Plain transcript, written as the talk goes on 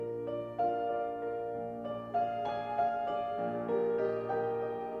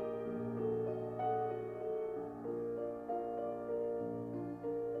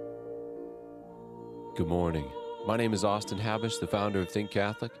Good morning. My name is Austin Habish, the founder of Think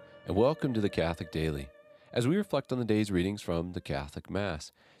Catholic, and welcome to the Catholic Daily. As we reflect on the day's readings from the Catholic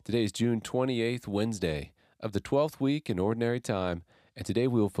Mass, today is June 28th, Wednesday of the 12th week in Ordinary Time, and today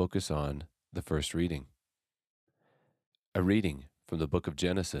we will focus on the first reading. A reading from the book of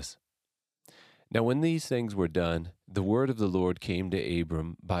Genesis. Now when these things were done, the word of the Lord came to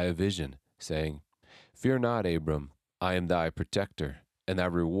Abram by a vision, saying, Fear not, Abram, I am thy protector, and thy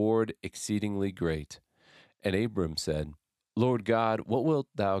reward exceedingly great. And Abram said, Lord God, what wilt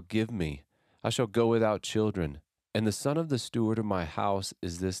thou give me? I shall go without children, and the son of the steward of my house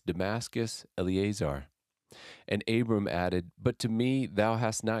is this Damascus Eleazar. And Abram added, But to me thou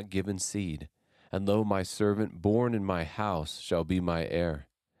hast not given seed, and lo, my servant born in my house shall be my heir.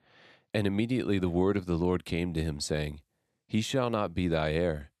 And immediately the word of the Lord came to him, saying, He shall not be thy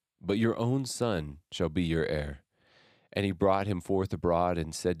heir, but your own son shall be your heir. And he brought him forth abroad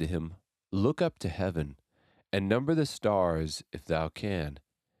and said to him, Look up to heaven, and number the stars, if thou can.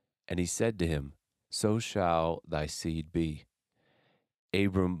 And he said to him, So shall thy seed be.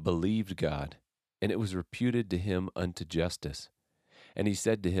 Abram believed God, and it was reputed to him unto justice. And he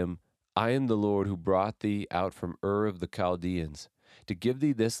said to him, I am the Lord who brought thee out from Ur of the Chaldeans, to give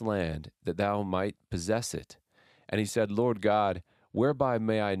thee this land, that thou might possess it. And he said, Lord God, whereby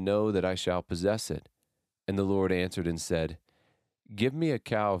may I know that I shall possess it? And the Lord answered and said, Give me a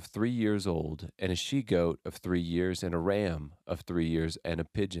cow of 3 years old, and a she-goat of 3 years, and a ram of 3 years, and a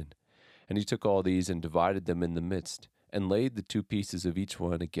pigeon. And he took all these and divided them in the midst, and laid the 2 pieces of each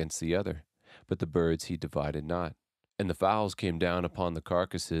one against the other. But the birds he divided not. And the fowls came down upon the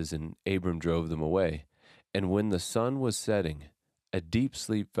carcasses, and Abram drove them away. And when the sun was setting, a deep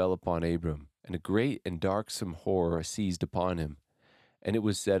sleep fell upon Abram, and a great and darksome horror seized upon him. And it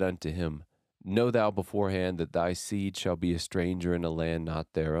was said unto him, Know thou beforehand that thy seed shall be a stranger in a land not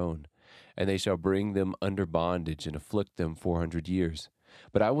their own, and they shall bring them under bondage and afflict them 400 years.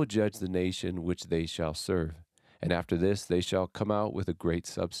 But I will judge the nation which they shall serve, and after this they shall come out with a great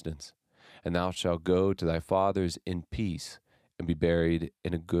substance. And thou shalt go to thy fathers in peace, and be buried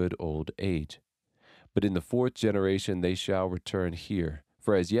in a good old age. But in the 4th generation they shall return here,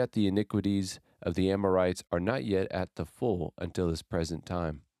 for as yet the iniquities of the Amorites are not yet at the full until this present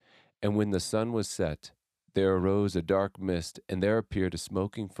time. And when the sun was set, there arose a dark mist, and there appeared a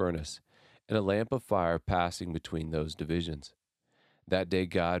smoking furnace, and a lamp of fire passing between those divisions. That day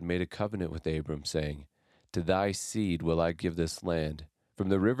God made a covenant with Abram, saying, To thy seed will I give this land, from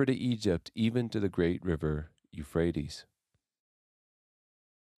the river to Egypt, even to the great river Euphrates.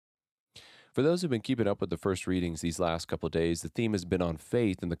 For those who've been keeping up with the first readings these last couple of days, the theme has been on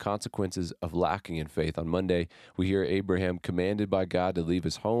faith and the consequences of lacking in faith. On Monday, we hear Abraham commanded by God to leave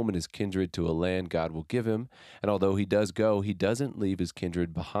his home and his kindred to a land God will give him. And although he does go, he doesn't leave his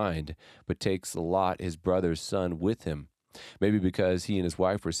kindred behind, but takes Lot, his brother's son, with him. Maybe because he and his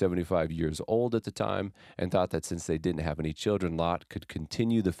wife were 75 years old at the time and thought that since they didn't have any children, Lot could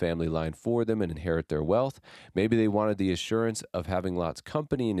continue the family line for them and inherit their wealth. Maybe they wanted the assurance of having Lot's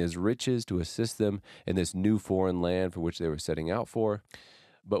company and his riches to assist them in this new foreign land for which they were setting out for.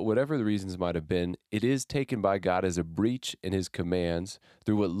 But whatever the reasons might have been, it is taken by God as a breach in his commands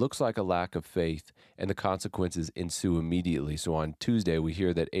through what looks like a lack of faith, and the consequences ensue immediately. So on Tuesday, we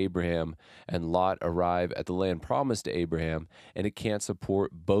hear that Abraham and Lot arrive at the land promised to Abraham, and it can't support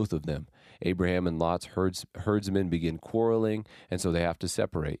both of them. Abraham and Lot's herdsmen begin quarreling, and so they have to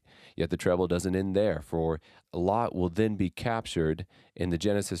separate. Yet the trouble doesn't end there, for Lot will then be captured in the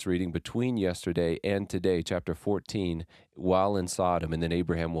Genesis reading between yesterday and today, chapter 14, while in Sodom, and then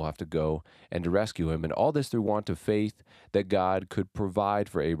Abraham will have to go and to rescue him. And all this through want of faith that God could provide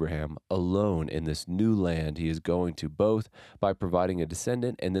for Abraham alone in this new land he is going to, both by providing a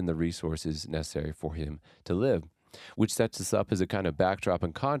descendant and then the resources necessary for him to live. Which sets us up as a kind of backdrop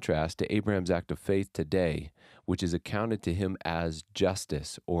and contrast to Abraham's act of faith today, which is accounted to him as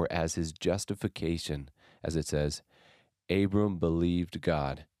justice, or as his justification, as it says, Abram believed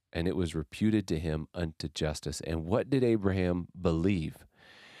God, and it was reputed to him unto justice. And what did Abraham believe?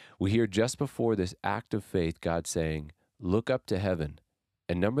 We hear just before this act of faith, God saying, Look up to heaven,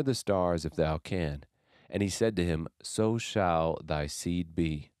 and number the stars if thou can. And he said to him, So shall thy seed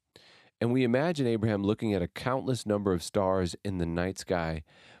be. And we imagine Abraham looking at a countless number of stars in the night sky,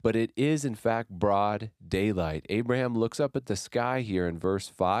 but it is in fact broad daylight. Abraham looks up at the sky here in verse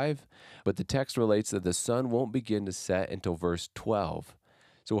 5, but the text relates that the sun won't begin to set until verse 12.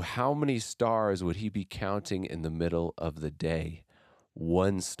 So how many stars would he be counting in the middle of the day?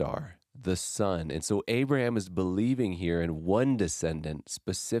 1 star. the Son. And so Abraham is believing here in one descendant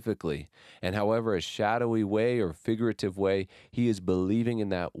specifically. And however, a shadowy way or figurative way, he is believing in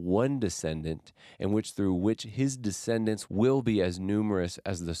that one descendant, in which through which his descendants will be as numerous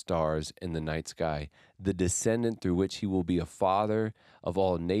as the stars in the night sky. The descendant through which he will be a father of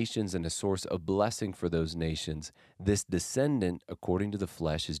all nations and a source of blessing for those nations. This descendant, according to the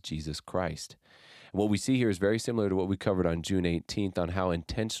flesh, is Jesus Christ. What we see here is very similar to what we covered on June 18th on how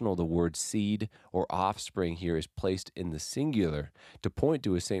intentional the word seed or offspring here is placed in the singular to point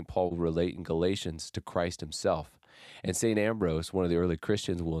to, as St. Paul will relate in Galatians, to Christ himself. And St. Ambrose, one of the early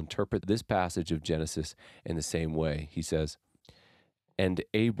Christians, will interpret this passage of Genesis in the same way. He says, "And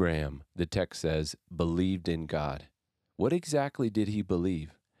Abram," the text says, "believed in God." What exactly did he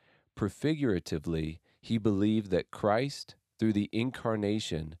believe? Prefiguratively, he believed that Christ, through the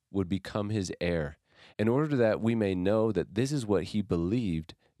incarnation, would become his heir. In order that we may know that this is what he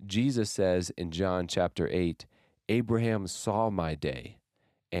believed, Jesus says in John chapter 8, "Abraham saw my day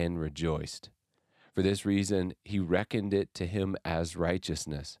and rejoiced." For this reason, he reckoned it to him as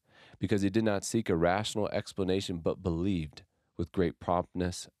righteousness, because he did not seek a rational explanation, but believed with great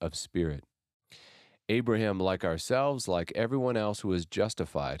promptness of spirit. Abraham, like ourselves, like everyone else who is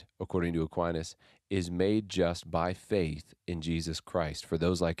justified, according to Aquinas, is made just by faith in Jesus Christ. For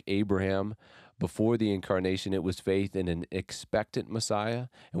those like Abraham, before the incarnation, it was faith in an expectant Messiah,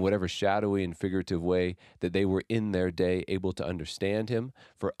 in whatever shadowy and figurative way that they were in their day able to understand him.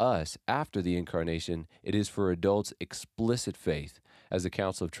 For us, after the incarnation, it is for adults explicit faith, as the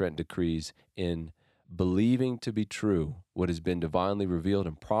Council of Trent decrees, in believing to be true what has been divinely revealed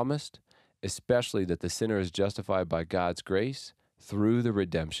and promised, especially that the sinner is justified by God's grace through the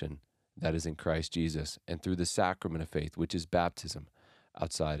redemption that is in Christ Jesus and through the sacrament of faith, which is baptism,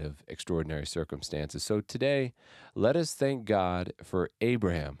 outside of extraordinary circumstances. So today, let us thank God for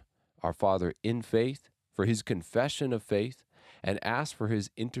Abraham, our father in faith, for his confession of faith, and ask for his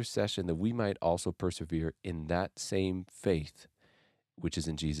intercession that we might also persevere in that same faith, which is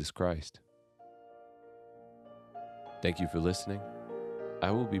in Jesus Christ. Thank you for listening. I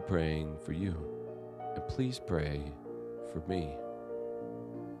will be praying for you, and please pray for me.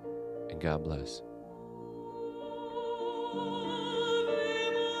 And God bless.